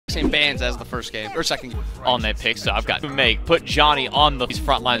same bans as the first game, or second game. On that pick, so I've got to put Johnny on these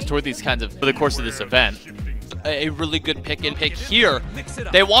front lines toward these kinds of, for the course of this event. A really good pick here.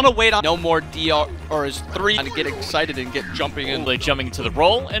 They want to wait on no more DR or his 3 and get excited and get jumping in. They're jumping into the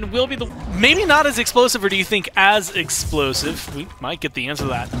roll and will be the... Maybe not as explosive, or do you think as explosive? We might get the answer to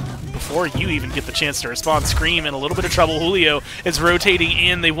that before you even get the chance to respond. Scream in a little bit of trouble. Julio is rotating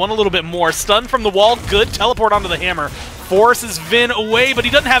in. They want a little bit more. Stun from the wall. Good. Teleport onto the hammer. Forces Vin away, but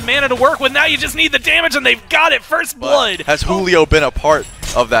he doesn't have mana to work with. Now you just need the damage, and they've got it. First blood. But has Julio been a part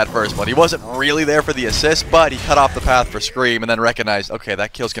of that first blood? He wasn't really there for the assist, but he cut off the path for Scream and then recognized, okay,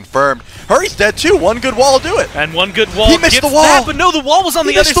 that kill's confirmed. Hurry's dead too. One good wall will do it. And one good wall he missed gets the wall. that, but no, the wall was on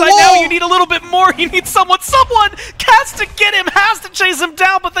the other side. Now you need a little bit more. You need someone has to get him, has to chase him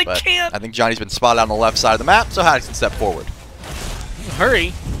down, but they can't. I think Johnny's been spotted on the left side of the map, so Haddix can step forward.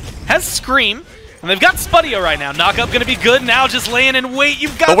 Hurry has Scream. And they've got Spudio right now. Knockup going to be good. Now just laying in wait.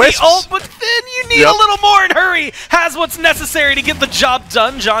 You've got the ult, but then you need a little more. And Hurry has what's necessary to get the job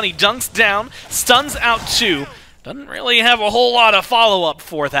done. Johnny dunks down. Stuns out 2. Doesn't really have a whole lot of follow-up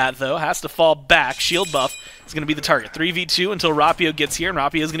for that, though. Has to fall back. Shield buff is going to be the target. 3v2 until Rapio gets here. And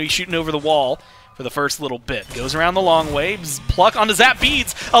Rapio is going to be shooting over the wall for the first little bit. Goes around the long way. Pluck onto Zap.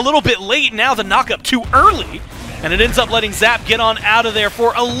 Beads a little bit late. Now the knockup too early. And it ends up letting Zap get on out of there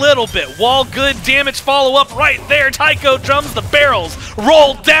for a little bit. Wall good, damage follow-up right there. Tycho drums the barrels,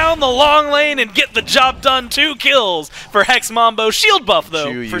 roll down the long lane, and get the job done. 2 kills for Hex Mambo. Shield buff, though,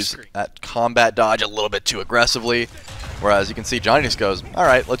 for use Scream. that combat dodge a little bit too aggressively. Whereas you can see Johnny just goes, all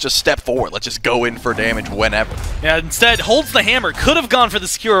right, let's just step forward. Let's just go in for damage whenever. Yeah, instead, holds the hammer. Could have gone for the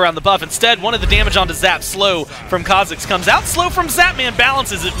skewer around the buff. Instead, wanted the damage onto Zap. Slow from Kha'Zix comes out. Slow from Zapman.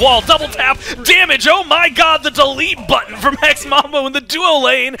 Balances it. Wall. Double tap. Damage. Oh my god, the delete button from Hex Mambo in the duo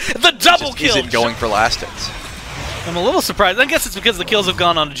lane. The double kill. Isn't going for last hits. I'm a little surprised. I guess it's because the kills have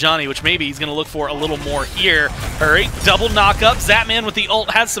gone on to Johnny, which maybe he's going to look for a little more here. Hurry. Double knockup. Zapman with the ult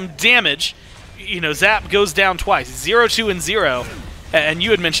has some damage. You know, Zap goes down twice. 0, 2, and 0. And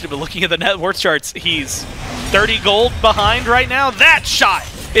you had mentioned it, but looking at the net worth charts, he's 30 gold behind right now. That shot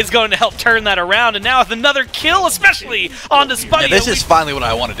is going to help turn that around. And now with another kill, especially onto Spudio. Yeah, this is finally what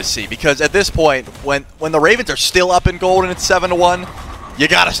I wanted to see, because at this point, when the Ravens are still up in gold and it's 7-1, you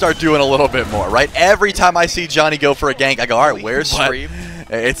got to start doing a little bit more, right? Every time I see Johnny go for a gank, I go, all right, where's Scream?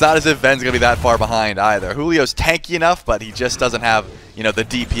 It's not as if Ven's going to be that far behind either. Julio's tanky enough, but he just doesn't have, you know, the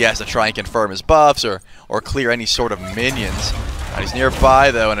DPS to try and confirm his buffs or clear any sort of minions. He's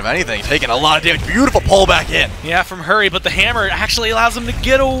nearby, though, and if anything, taking a lot of damage. Beautiful pull back in. Yeah, from Hurry, but the hammer actually allows him to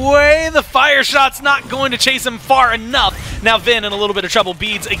get away. The fire shot's not going to chase him far enough. Now Vin in a little bit of trouble.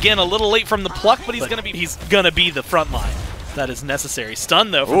 Beads, again, a little late from the pluck, but he's gonna be the front line. That is necessary.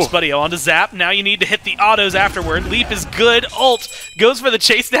 Stun, though, from Spudio onto Zap. Now you need to hit the autos afterward. Leap is good. Ult goes for the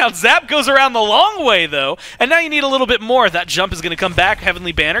chase down. Zap goes around the long way, though. And now you need a little bit more. That jump is going to come back.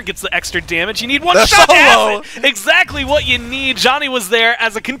 Heavenly Banner gets the extra damage. You need one shot to have it. Exactly what you need. Johnny was there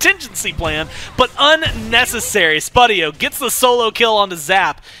as a contingency plan, but unnecessary. Spudio gets the solo kill onto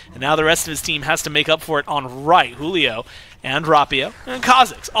Zap. And now the rest of his team has to make up for it on right. Julio and Rapio and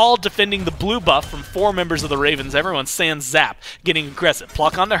Kha'Zix, all defending the blue buff from 4 members of the Ravens. Everyone sans Zap, getting aggressive.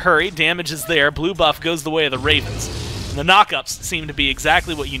 Pluck on to Hurry, damage is there. Blue buff goes the way of the Ravens. And the knockups seem to be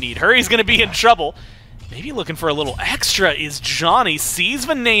exactly what you need. Hurry's going to be in trouble. Maybe looking for a little extra is Johnny. Sees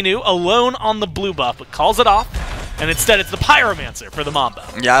Venenu alone on the blue buff, but calls it off. And instead, it's the Pyromancer for the Mambo.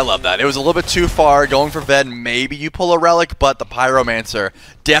 Yeah, I love that. It was a little bit too far going for Ven. Maybe you pull a Relic, but the Pyromancer,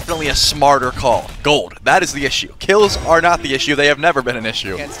 definitely a smarter call. Gold, that is the issue. Kills are not the issue. They have never been an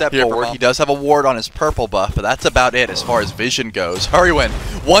issue. Can't step forward. He does have a ward on his purple buff, but that's about it as far as vision goes. Hurrywin,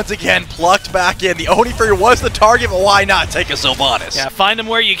 once again, plucked back in. The Oni Fury was the target, but why not take a Sylvanas? Yeah, find him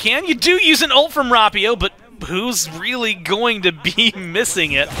where you can. You do use an ult from Rapio, but who's really going to be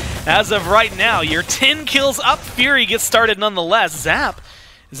missing it as of right now? You're 10 kills up. Fury gets started nonetheless. Zap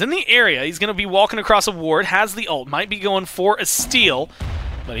is in the area. He's going to be walking across a ward, has the ult, might be going for a steal,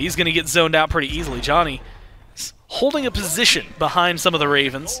 but he's going to get zoned out pretty easily. Johnny is holding a position behind some of the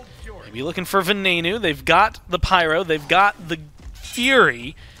Ravens. Maybe looking for Venenu. They've got the Pyro. They've got the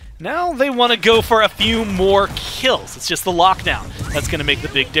Fury. Now they want to go for a few more kills. It's just the lockdown that's going to make the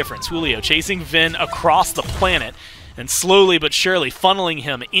big difference. Julio chasing Vin across the planet. and slowly but surely funneling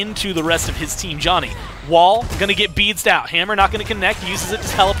him into the rest of his team. Johnny, wall, gonna get beadsed out. Hammer not gonna connect, uses it to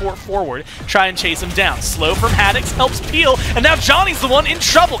teleport forward, try and chase him down. Slow from Haddix, helps peel, and now Johnny's the one in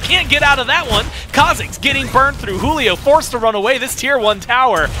trouble. Can't get out of that one. Kha'Zix getting burned through. Julio forced to run away. This tier 1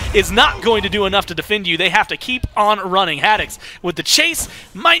 tower is not going to do enough to defend you. They have to keep on running. Haddix with the chase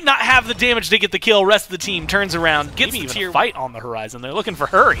might not have the damage to get the kill. Rest of the team turns around, gets the tier fight on the horizon. They're looking for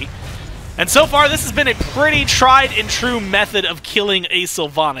Hurry. And so far, this has been a pretty tried and true method of killing a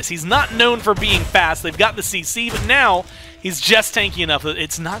Sylvanas. He's not known for being fast. They've got the CC, but now he's just tanky enough that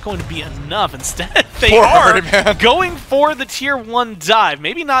it's not going to be enough. Instead, they are going for the tier 1 dive.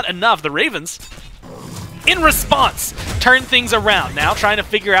 Maybe not enough. The Ravens, in response, turn things around. Now trying to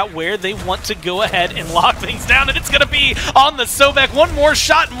figure out where they want to go ahead and lock things down, and it's going to be on the Sobek. One more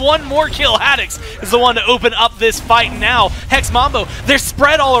shot and one more kill. Haddix is the one to open up this fight now. Hex Mambo, they're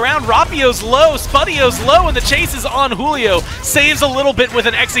spread all around. Rapio's low, Spudio's low, and the chase is on Julio. Saves a little bit with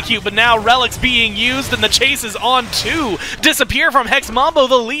an execute, but now Relic's being used, and the chase is on 2. Disappear from Hex Mambo,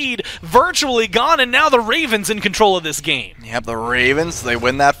 the lead virtually gone, and now the Ravens in control of this game. Yep, the Ravens, they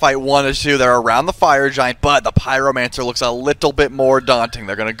win that fight 1-2. They're around the Fire Giant, but the Pyromancer looks a little bit more daunting.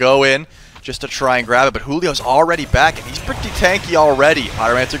 They're going to go in just to try and grab it, but Julio's already back, and he's pretty tanky already.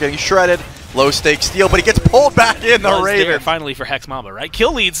 Pyromancer getting shredded. Low stakes steal, but he gets pulled back in. The Raven finally for Hex Mambo, right?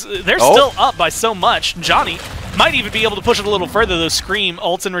 Kill leads, they're still up by so much. Johnny might even be able to push it a little further, though. Scream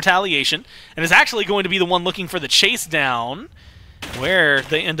ults in retaliation, and is actually going to be the one looking for the chase down. Where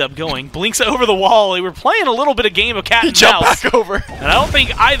they end up going. Blinks over the wall. They were playing a little bit of game of cat and mouse. Back over. And I don't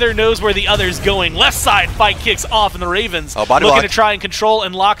think either knows where the other's going. Left side fight kicks off, and the Ravens looking to try and control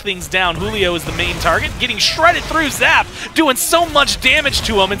and lock things down. Julio is the main target, getting shredded through Zap, doing so much damage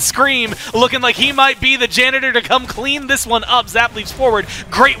to him, and Scream looking like he might be the janitor to come clean this one up. Zap leaps forward.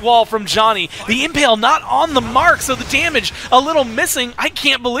 Great wall from Johnny. The Impale not on the mark, so the damage a little missing. I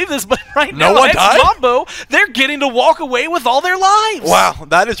can't believe this, but right now, Hex Mambo, they're getting to walk away with all their lives. Wow,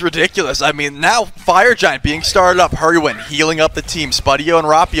 that is ridiculous. I mean, now Fire Giant being started up, Hurrywin healing up the team. Spudio and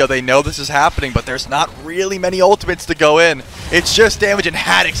Rapio, they know this is happening, but there's not really many ultimates to go in. It's just damage, and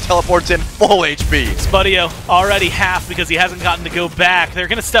Haddix teleports in full HP. Spudio already half because he hasn't gotten to go back. They're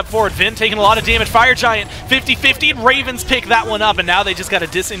going to step forward. Vin taking a lot of damage. Fire Giant 50-50, and Ravens pick that one up, and now they just got to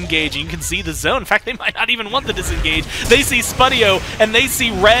disengage. You can see the zone. In fact, they might not even want the disengage. They see Spudio, and they see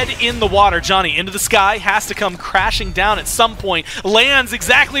red in the water. Johnny into the sky, has to come crashing down at some point. Lands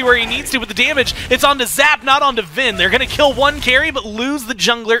exactly where he needs to with the damage. It's onto Zap, not onto Vin. They're going to kill one carry, but lose the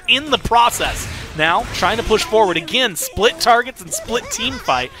jungler in the process. Now, trying to push forward again. Split targets and split team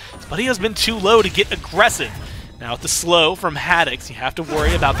fight. Spudio's been too low to get aggressive. Now with the slow from Haddix, you have to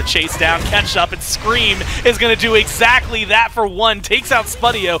worry about the chase down, catch up, and Scream is going to do exactly that for one. Takes out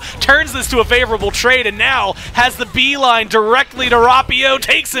Spudio, turns this to a favorable trade, and now has the beeline directly to Rapio,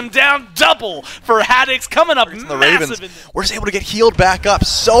 takes him down. Double for Haddix, coming up the Ravens. We're just able to get healed back up.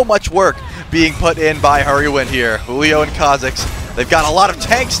 So much work being put in by Hurrywin here. Julio and Kha'Zix. They've got a lot of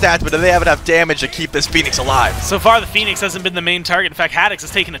tank stats, but do they have enough damage to keep this Phoenix alive? So far, the Phoenix hasn't been the main target. In fact, Haddix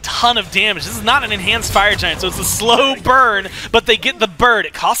has taken a ton of damage. This is not an enhanced Fire Giant, so it's a slow burn, but they get the bird.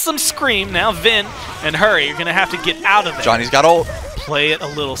 It costs them Scream. Now Vin and Hurry, you're going to have to get out of there. Johnny's got ult. Play it a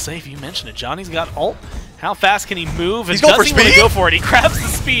little safe. You mentioned it. Johnny's got ult. How fast can he move? And He's going for does he want speed? to go for it? He grabs the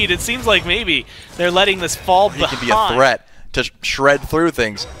speed. It seems like maybe they're letting this fall behind. He can be a threat to shred through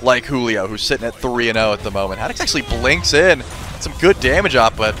things like Julio, who's sitting at 3-0 at the moment. Haddix actually blinks in. Some good damage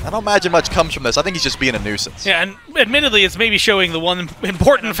up, but I don't imagine much comes from this. I think he's just being a nuisance. Yeah, and admittedly, it's maybe showing the one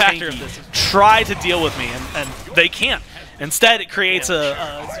important factor of this. Try to deal with me, and they can't. Instead, it creates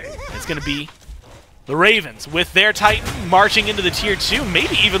it's going to be the Ravens with their Titan marching into the tier 2,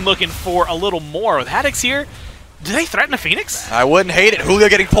 maybe even looking for a little more. With Haddix here, do they threaten a Phoenix? I wouldn't hate it. Julio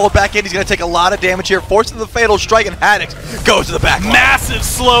getting pulled back in. He's going to take a lot of damage here. Forcing the fatal strike, and Haddix goes to the back line. Massive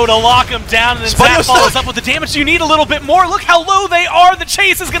slow to lock him down, and then Zap follows up with the damage. You need a little bit more. Look how low they are. The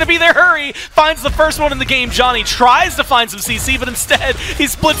chase is going to be their Hurry. Finds the first one in the game. Johnny tries to find some CC, but instead he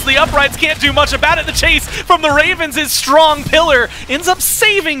splits the uprights. Can't do much about it. The chase from the Ravens is strong. Pillar ends up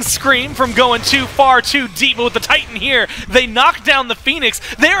saving Scream from going too far, too deep. But with the Titan here, they knock down the Phoenix.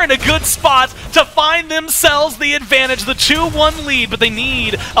 They're in a good spot to find themselves the advantage, the 2-1 lead, but they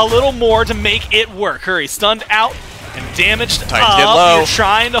need a little more to make it work. Hurry stunned out and damaged Titans get low. You're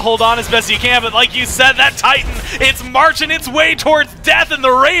trying to hold on as best you can, but like you said, that Titan, it's marching its way towards death, and the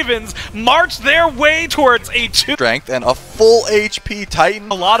Ravens march their way towards a 2 strength and a full HP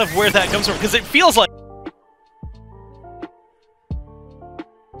Titan. A lot of where that comes from, because it feels like